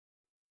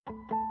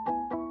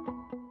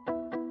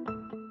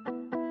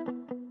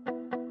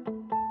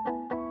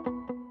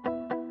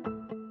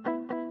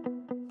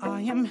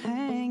I am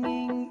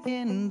hanging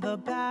in the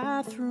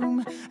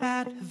bathroom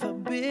at the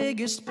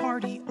biggest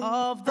party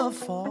of the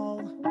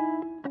fall.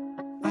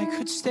 I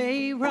could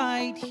stay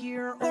right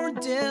here or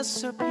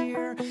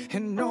disappear,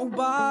 and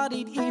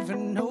nobody'd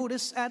even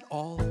notice at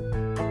all.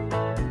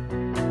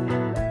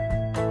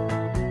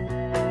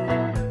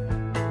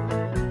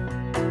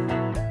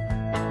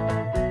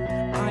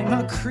 I'm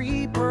a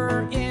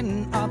creeper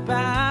in a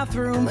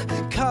bathroom,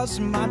 'cause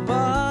my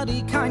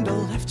buddy kinda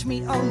left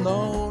me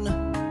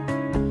alone.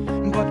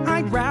 But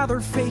I'd rather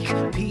fake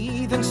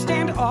pee than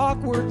stand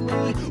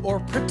awkwardly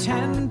or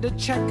pretend to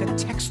check a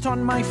text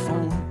on my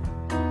phone.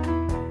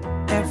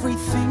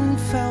 Everything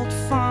felt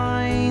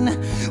fine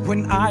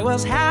when I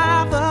was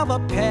half of a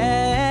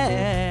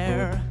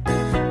pear.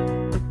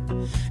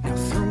 Now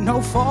through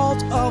no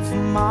fault of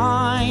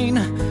mine,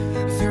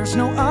 there's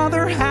no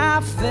other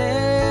half there.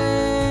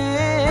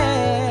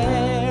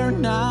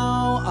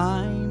 Now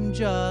I'm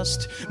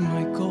just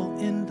Michael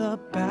in the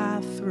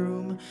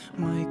bathroom,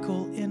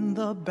 Michael in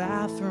the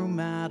bathroom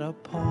at a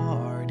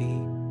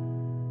party.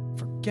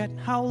 Forget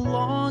how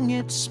long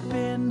it's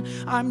been,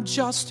 I'm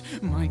just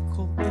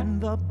Michael in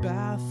the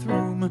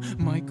bathroom,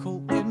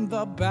 Michael in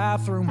the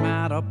bathroom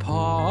at a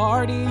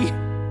party.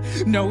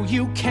 No,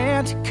 you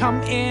can't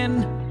come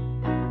in,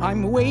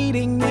 I'm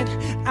waiting it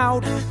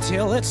out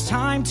till it's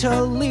time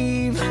to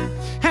leave,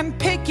 and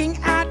picking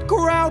at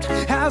grout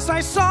as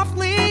I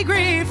softly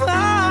grieve.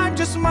 I'm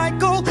just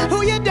Michael,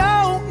 who you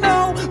don't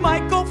know, Michael